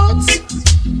thoughts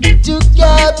to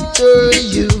capture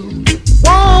you.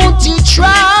 Won't you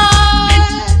try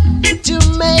to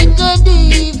make a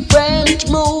different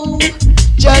move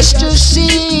just to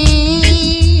see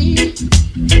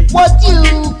what you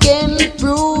can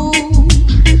prove?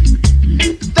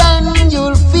 Then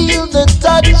you'll feel the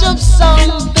touch of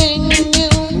something new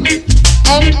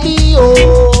and be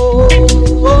oh,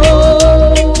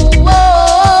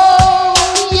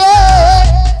 yeah.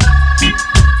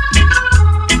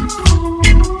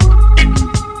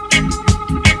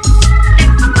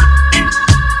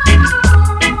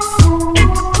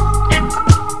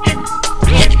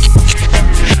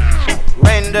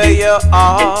 Render your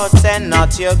heart and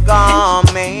not your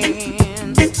garment.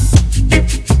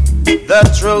 The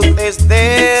truth is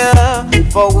there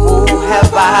for who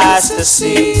have eyes to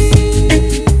see.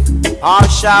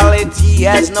 Partiality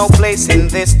has no place in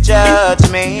this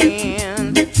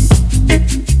judgment.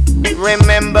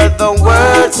 Remember the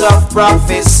words of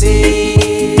prophecy.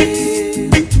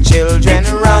 Children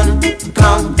run,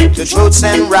 come to truths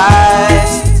and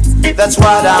rights. That's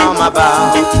what I'm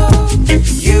about.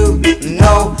 You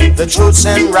know the truths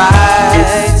and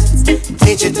rights.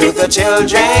 Teach it to the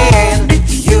children.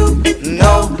 You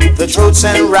know the truths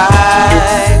and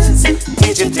rights.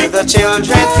 Teach it to the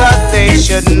children, cause they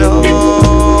should know.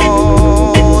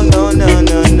 No, no,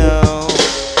 no, no.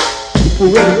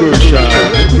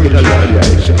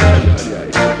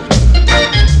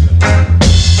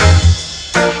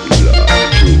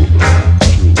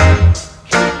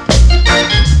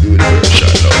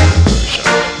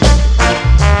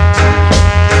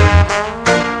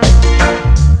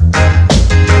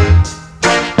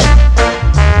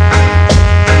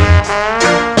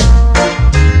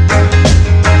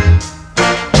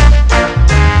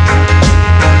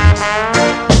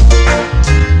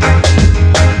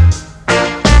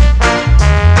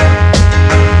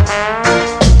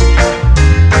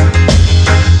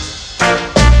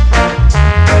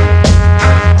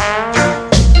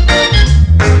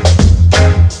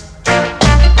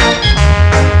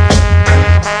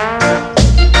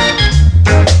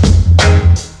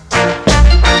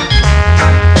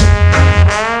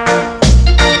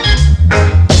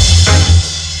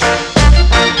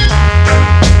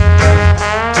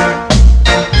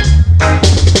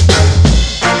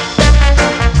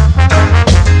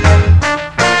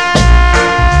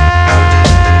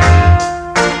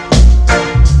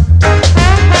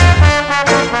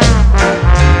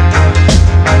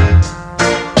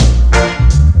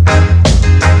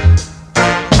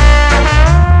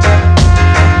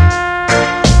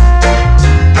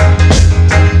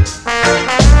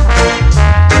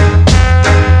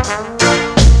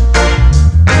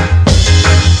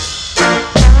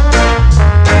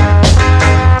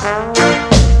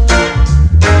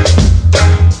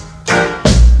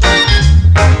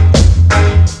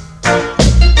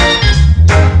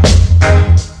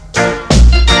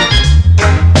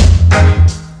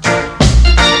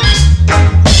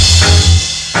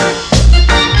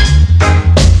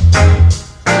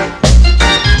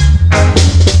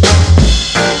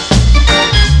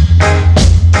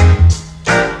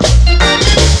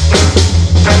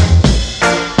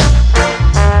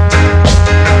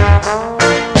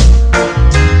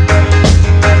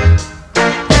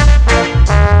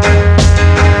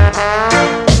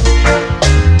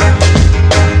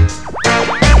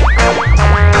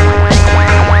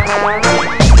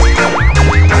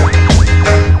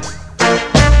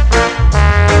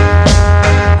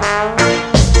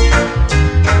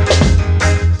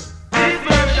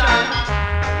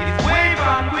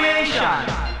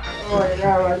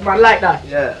 Like that.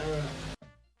 Yeah.